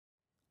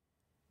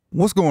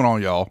What's going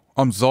on, y'all?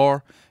 I'm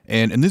Czar,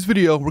 and in this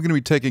video, we're going to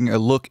be taking a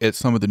look at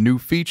some of the new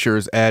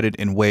features added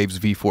in Waves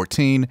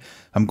V14.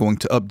 I'm going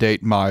to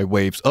update my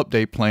Waves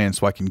update plan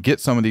so I can get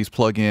some of these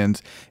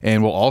plugins,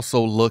 and we'll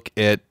also look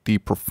at the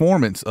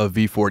performance of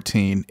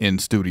V14 in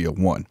Studio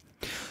One.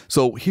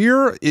 So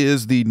here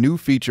is the new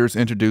features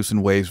introduced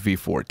in Waves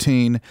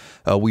V14.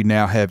 We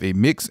now have a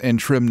mix and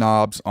trim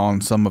knobs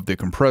on some of the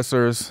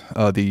compressors,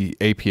 the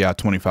API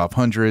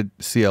 2500,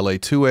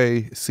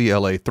 CLA2A,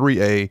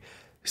 CLA3A,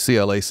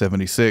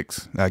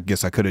 CLA76. I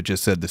guess I could have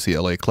just said the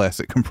CLA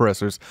Classic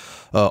compressors,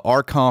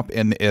 R-Comp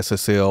and the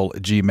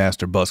SSL G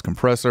Master Bus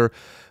compressor.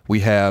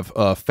 We have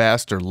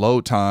faster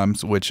load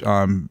times, which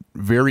I'm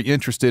very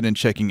interested in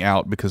checking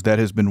out because that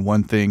has been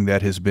one thing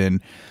that has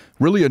been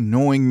really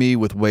annoying me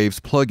with Waves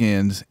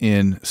plugins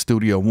in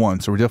Studio One.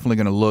 So we're definitely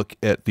going to look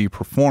at the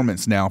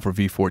performance now for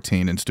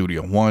V14 in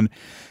Studio One.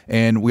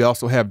 And we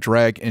also have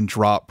drag and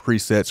drop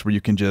presets where you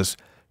can just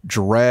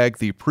drag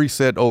the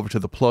preset over to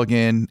the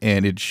plugin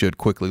and it should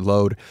quickly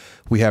load.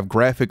 We have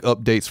graphic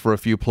updates for a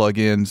few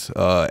plugins,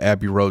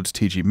 Abbey Road's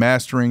TG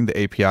Mastering, the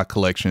API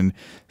collection,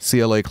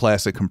 CLA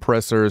Classic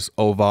compressors,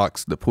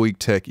 Ovox, the Puig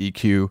Tech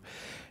EQ,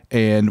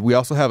 and we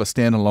also have a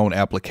standalone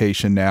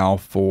application now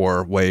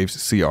for Waves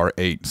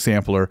CR8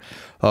 sampler.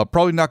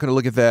 Probably not going to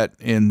look at that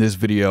in this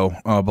video,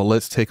 but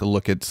let's take a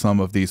look at some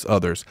of these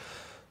others.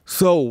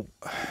 So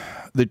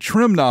the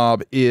trim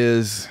knob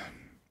is...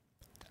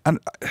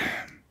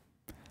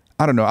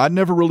 I don't know. I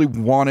never really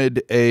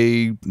wanted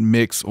a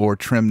mix or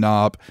trim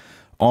knob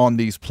on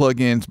these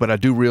plugins, but I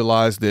do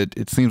realize that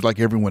it seems like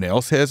everyone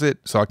else has it.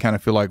 So I kind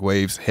of feel like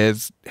Waves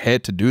has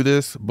had to do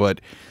this,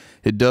 but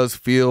it does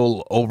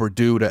feel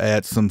overdue to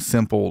add some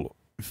simple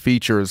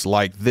features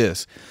like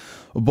this.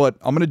 But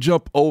I'm going to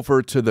jump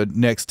over to the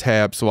next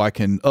tab so I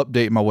can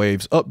update my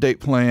Waves update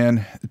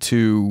plan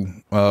to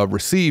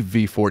receive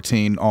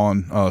V14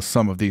 on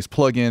some of these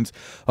plugins,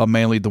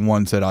 mainly the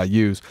ones that I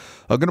use.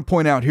 I'm going to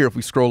point out here, if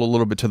we scroll a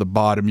little bit to the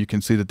bottom, you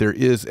can see that there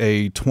is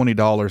a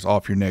 $20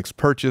 off your next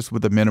purchase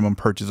with a minimum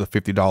purchase of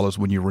 $50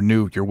 when you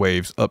renew your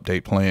Waves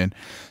update plan.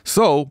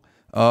 So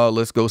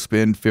let's go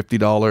spend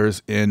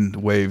 $50 in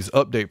Waves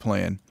update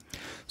plan.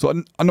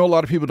 So I know a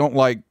lot of people don't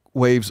like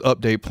Waves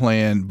update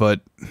plan,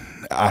 but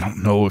I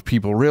don't know if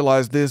people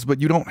realize this, but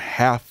you don't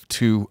have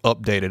to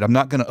update it. I'm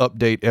not going to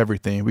update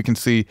everything. We can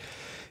see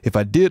if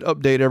I did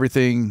update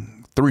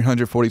everything,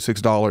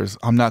 $346,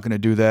 I'm not going to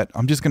do that.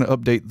 I'm just going to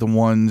update the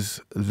ones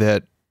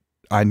that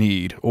I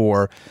need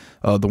or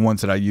the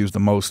ones that I use the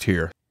most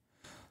here.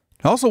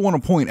 I also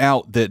want to point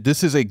out that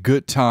this is a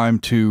good time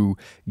to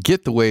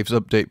get the Waves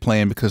update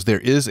plan because there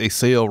is a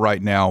sale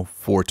right now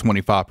for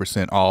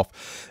 25%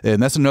 off.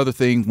 And that's another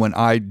thing. When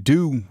I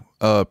do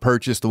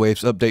purchase the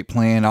Waves update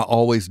plan, I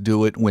always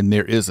do it when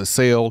there is a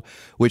sale,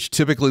 which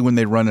typically when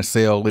they run a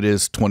sale, it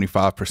is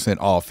 25%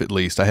 off at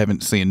least. I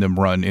haven't seen them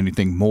run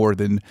anything more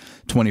than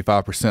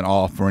 25%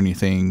 off or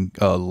anything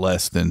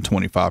less than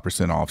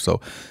 25% off.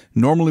 So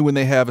normally when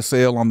they have a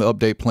sale on the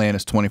update plan,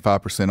 it's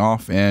 25%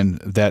 off, and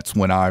that's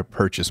when I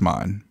purchase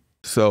mine.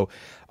 So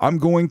I'm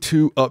going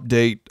to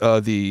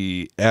update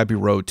the Abbey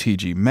Road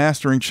TG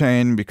Mastering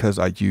chain because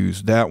I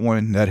use that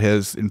one. That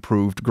has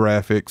improved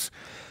graphics.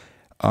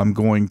 I'm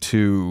going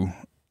to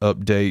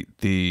update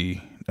the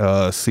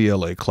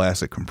CLA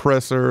Classic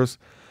compressors.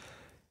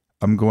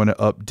 I'm going to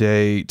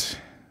update,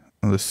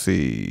 let's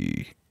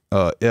see,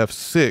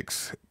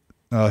 F6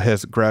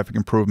 has graphic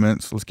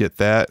improvements. Let's get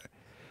that.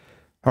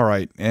 All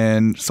right,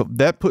 and so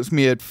that puts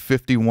me at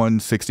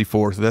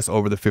 $51.64, so that's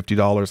over the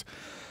 $50.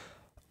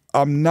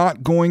 I'm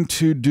not going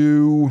to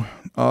do,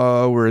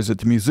 where is it,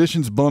 the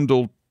Musicians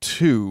Bundle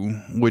 2,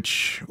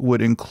 which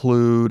would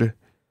include...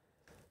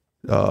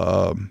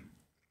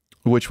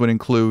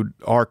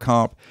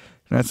 R-Comp.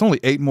 And it's only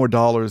 $8 more,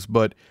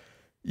 but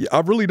I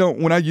really don't,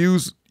 when I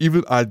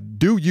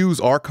do use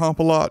R-Comp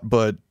a lot,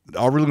 but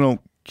I really don't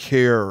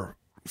care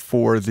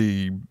for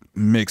the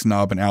mix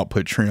knob and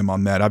output trim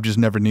on that. I've just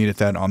never needed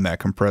that on that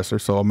compressor,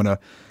 so I'm going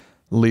to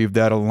leave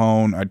that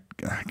alone. I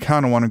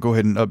kind of want to go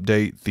ahead and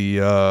update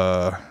the,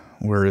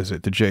 where is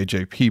it, the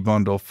JJP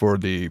bundle for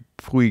the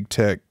Puig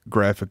Tech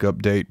graphic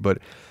update, but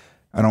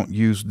I don't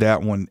use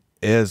that one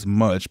as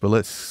much, but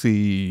let's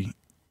see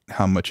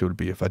how much it would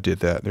be if I did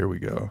that. There we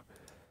go.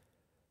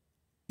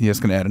 Yeah, it's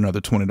going to add another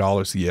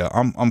 $20. Yeah,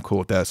 I'm cool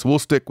with that. So we'll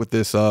stick with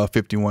this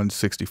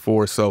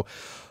 $51.64. So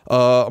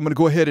I'm going to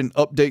go ahead and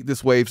update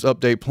this Waves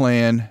update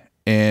plan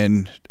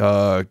and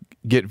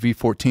get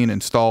V14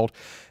 installed.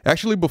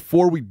 Actually,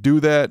 before we do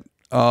that,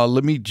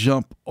 let me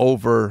jump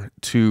over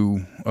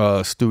to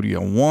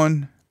Studio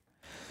One.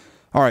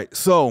 All right,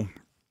 so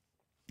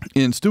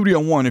in Studio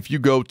One, if you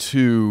go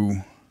to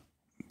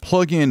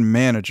Plugin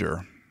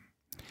Manager,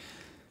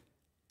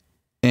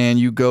 and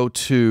you go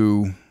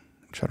to,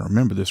 try to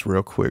remember this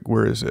real quick.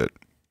 Where is it?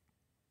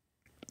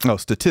 Oh,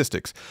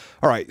 statistics.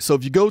 All right. So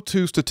if you go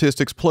to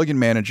statistics, plugin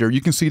manager,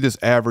 you can see this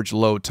average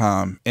load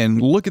time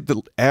and look at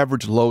the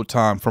average load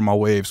time for my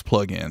Waves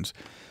plugins.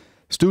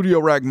 Studio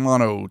Rack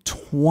Mono,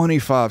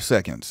 25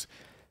 seconds.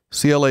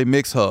 CLA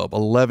Mix Hub,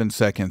 11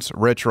 seconds.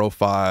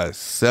 Retro-Fi,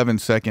 7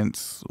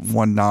 seconds.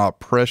 One knob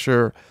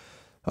pressure,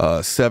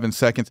 7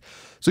 seconds.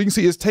 So you can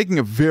see it's taking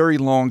a very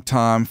long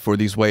time for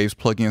these Waves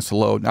plugins to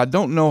load. Now, I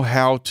don't know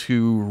how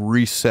to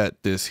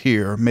reset this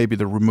here. Maybe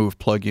the remove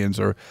plugins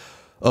or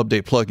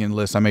update plugin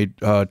list. I may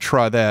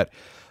try that.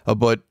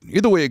 But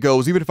either way it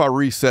goes, even if I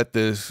reset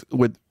this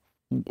with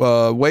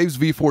Waves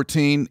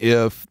V14,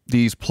 if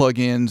these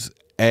plugins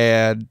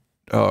add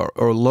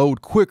or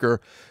load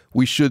quicker,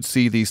 we should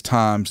see these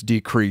times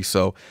decrease.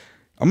 So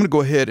I'm going to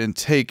go ahead and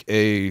take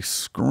a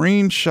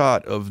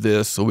screenshot of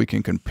this so we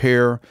can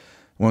compare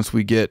once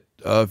we get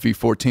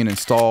V14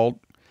 installed,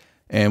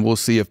 and we'll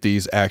see if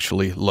these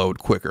actually load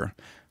quicker.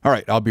 All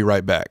right, I'll be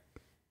right back.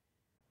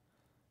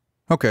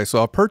 Okay,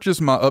 so I purchased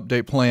my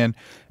update plan,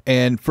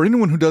 and for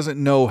anyone who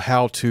doesn't know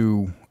how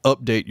to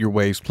update your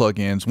Waves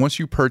plugins, once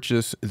you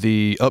purchase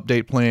the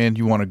update plan,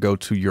 you want to go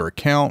to your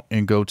account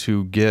and go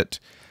to Get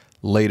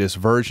Latest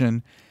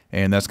Version,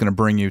 and that's going to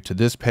bring you to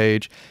this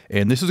page.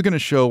 And this is going to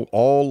show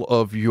all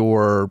of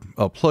your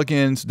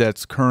plugins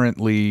that's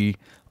currently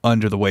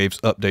under the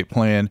Waves update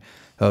plan.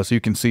 So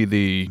you can see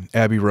the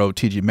Abbey Road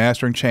TG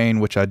mastering chain,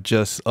 which I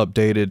just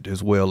updated,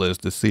 as well as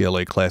the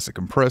CLA Classic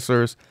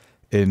compressors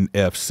in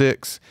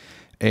F6.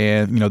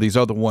 And, you know, these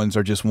other ones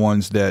are just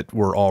ones that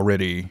were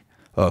already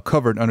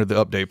covered under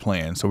the update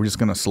plan. So we're just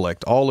going to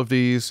select all of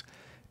these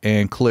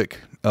and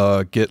click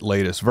Get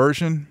Latest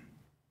Version.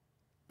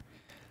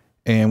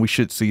 And we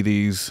should see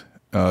these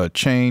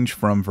change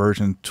from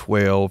version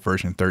 12,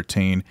 version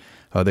 13.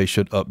 They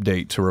should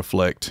update to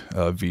reflect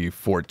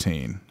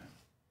V14.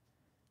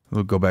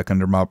 We'll go back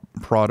under my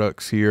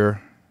products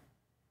here.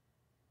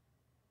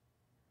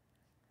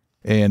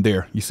 And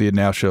there, you see it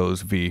now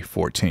shows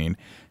V14,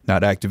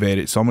 not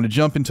activated. So I'm going to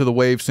jump into the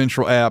Wave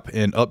Central app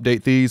and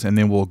update these, and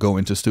then we'll go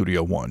into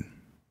Studio One.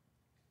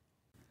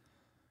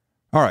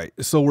 All right,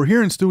 so we're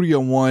here in Studio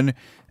One,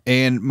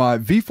 and my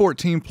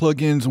V14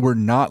 plugins were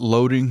not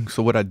loading.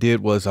 So what I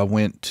did was I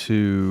went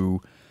to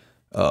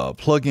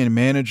Plugin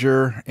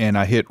Manager, and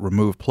I hit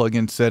Remove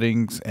Plugin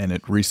Settings, and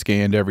it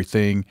rescanned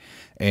everything,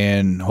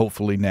 and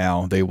hopefully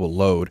now they will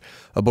load.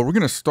 But we're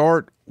going to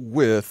start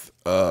with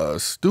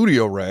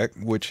Studio Rack,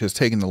 which has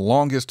taken the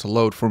longest to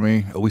load for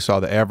me. We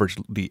saw the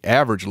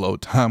average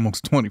load time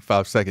was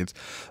 25 seconds.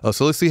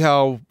 So let's see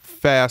how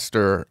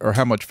faster, or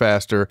how much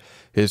faster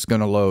it's going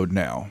to load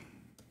now.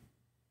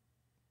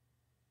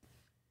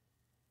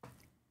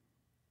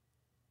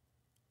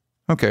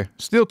 Okay,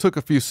 still took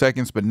a few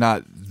seconds, but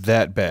not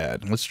that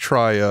bad. Let's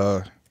try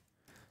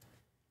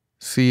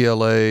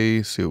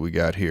CLA, see what we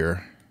got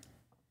here.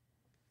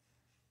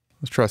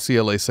 Let's try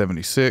CLA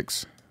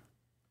 76.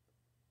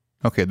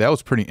 Okay, that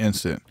was pretty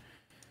instant.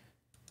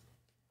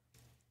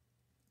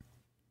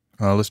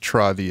 Let's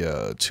try the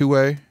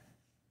 2A.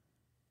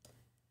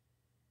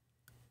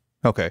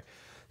 Okay,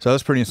 so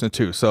that's pretty instant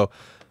too. So,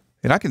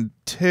 and I can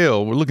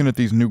tell, we're looking at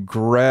these new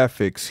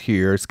graphics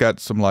here. It's got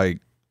some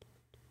like,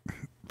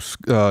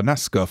 not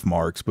scuff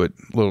marks, but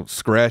little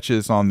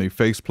scratches on the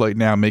faceplate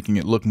now, making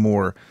it look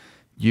more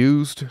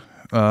used.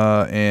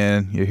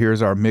 And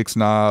here's our mix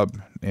knob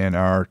and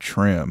our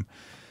trim.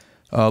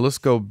 Let's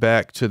go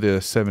back to the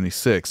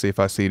 76, see if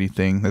I see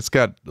anything. It's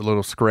got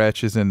little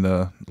scratches in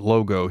the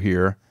logo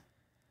here.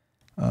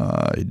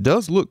 It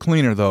does look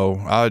cleaner though,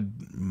 I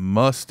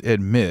must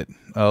admit.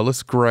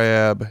 Let's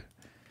grab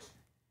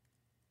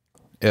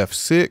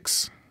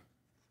F6.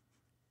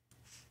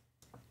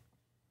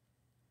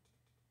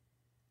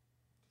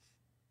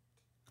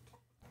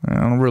 I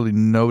don't really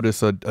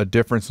notice a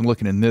difference in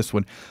looking in this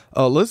one.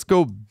 Let's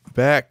go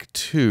back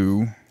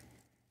to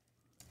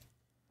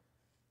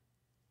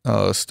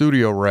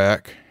Studio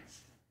Rack.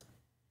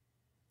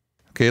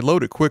 Okay, it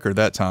loaded quicker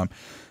that time.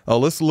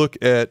 Let's look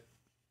at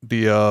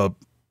the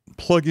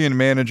plugin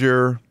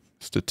manager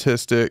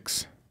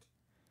statistics.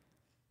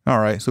 All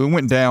right, so it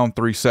went down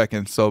 3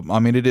 seconds. So, I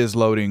mean, it is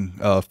loading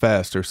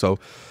faster. So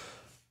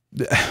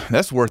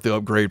that's worth the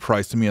upgrade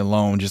price to me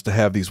alone, just to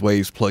have these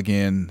Waves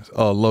plugins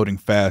loading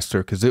faster,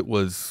 because that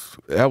was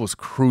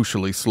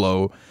crucially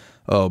slow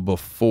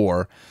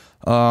before.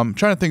 I'm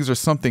trying to think, is there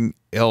something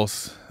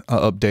else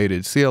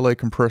updated? CLA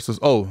compressors.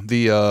 Oh,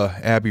 the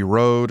Abbey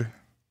Road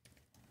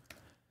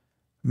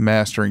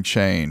mastering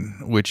chain,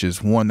 which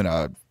is one that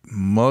I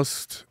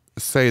must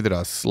say that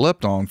I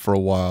slept on for a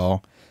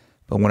while,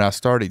 but when I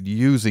started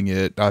using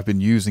it, I've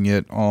been using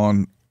it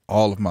on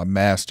all of my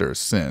masters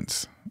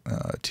since.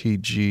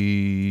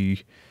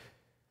 TG,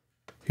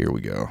 here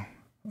we go.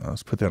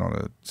 Let's put that on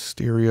a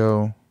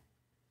stereo.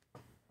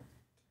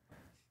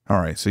 All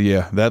right, so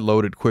yeah, that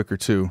loaded quicker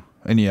too.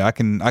 And yeah, I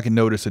can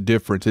notice a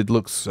difference. It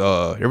looks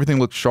everything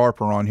looks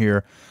sharper on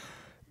here.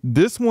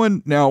 This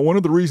one, now, one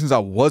of the reasons I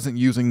wasn't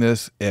using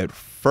this at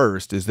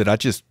first is that I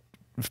just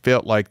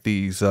felt like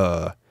these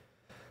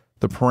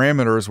the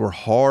parameters were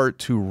hard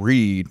to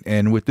read,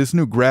 and with this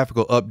new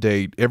graphical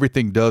update,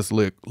 everything does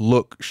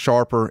look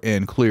sharper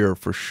and clearer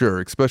for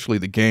sure, especially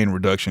the gain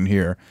reduction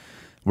here,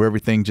 where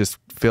everything just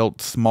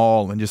felt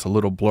small and just a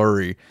little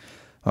blurry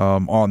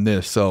on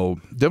this. So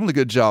definitely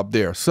good job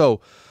there.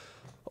 So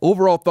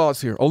overall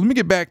thoughts here. Oh, let me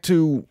get back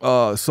to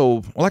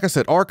so like I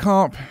said, our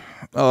comp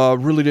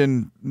really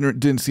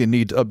didn't see a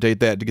need to update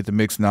that to get the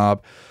mix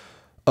knob.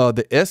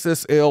 The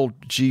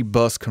SSL-G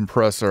bus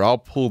compressor, I'll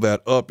pull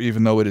that up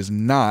even though it is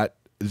not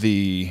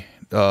the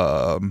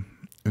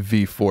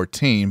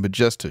V14, but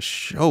just to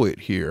show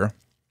it here.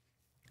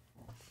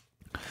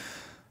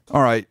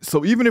 All right,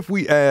 so even if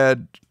we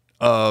add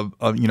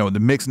the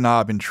mix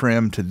knob and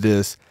trim to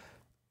this,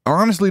 I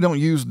honestly don't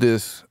use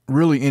this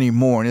really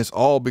anymore, and it's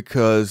all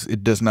because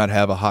it does not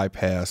have a high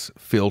pass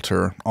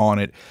filter on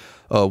it.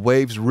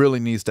 Waves really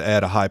needs to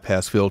add a high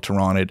pass filter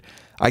on it.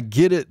 I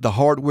get it, the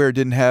hardware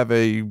didn't have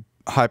a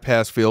high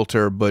pass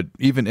filter, but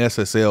even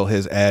SSL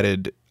has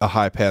added a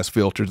high pass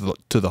filter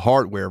to the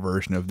hardware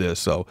version of this.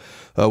 So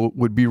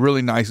would be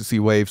really nice to see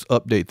Waves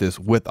update this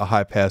with a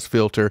high pass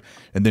filter.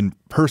 And then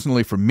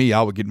personally for me,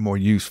 I would get more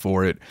use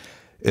for it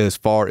as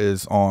far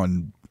as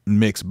on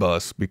mix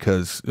bus,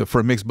 because for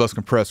a mix bus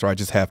compressor, I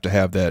just have to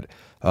have that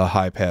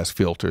high pass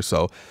filter.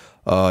 So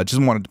just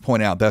wanted to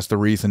point out that's the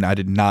reason I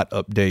did not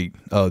update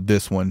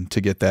this one to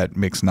get that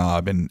mix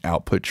knob and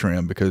output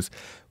trim, because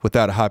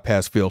without a high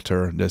pass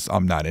filter,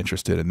 I'm not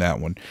interested in that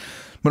one.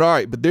 But all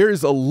right, but there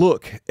is a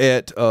look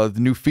at the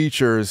new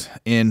features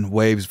in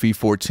Waves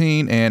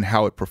V14 and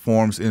how it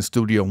performs in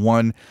Studio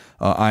One.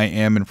 I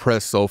am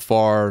impressed so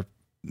far.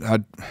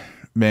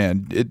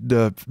 Man,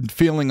 the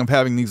feeling of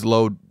having these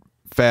load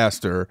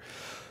faster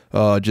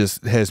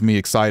just has me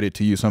excited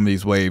to use some of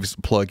these Waves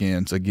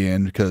plugins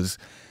again, because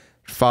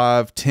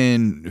 5,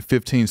 10,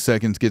 15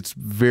 seconds gets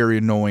very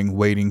annoying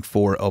waiting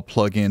for a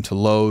plugin to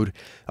load.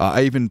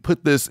 I even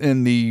put this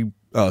in the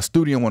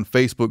Studio One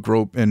Facebook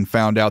group and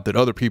found out that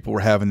other people were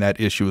having that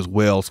issue as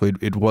well. So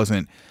it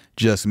wasn't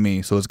just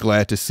me. So it's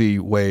glad to see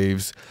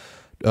Waves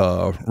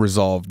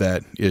resolve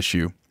that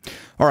issue.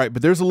 All right,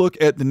 but there's a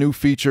look at the new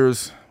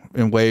features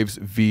in Waves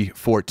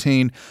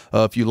V14.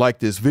 If you like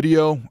this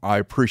video, I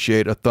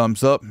appreciate a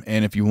thumbs up.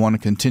 And if you want to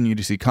continue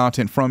to see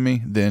content from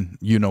me, then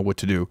you know what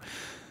to do.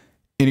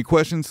 Any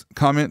questions,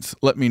 comments,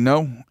 let me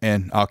know,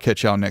 and I'll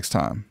catch y'all next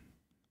time.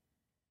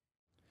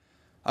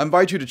 I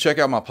invite you to check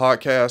out my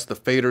podcast, the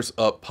Faders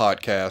Up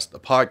Podcast, a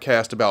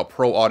podcast about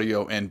pro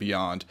audio and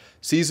beyond.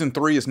 Season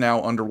 3 is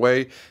now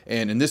underway,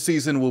 and in this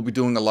season, we'll be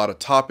doing a lot of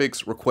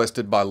topics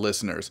requested by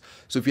listeners.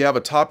 So if you have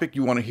a topic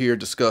you want to hear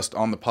discussed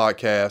on the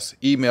podcast,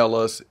 email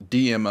us,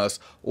 DM us,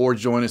 or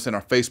join us in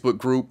our Facebook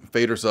group,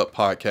 Faders Up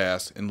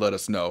Podcast, and let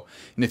us know.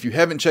 And if you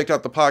haven't checked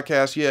out the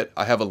podcast yet,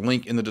 I have a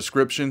link in the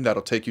description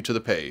that'll take you to the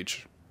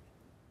page.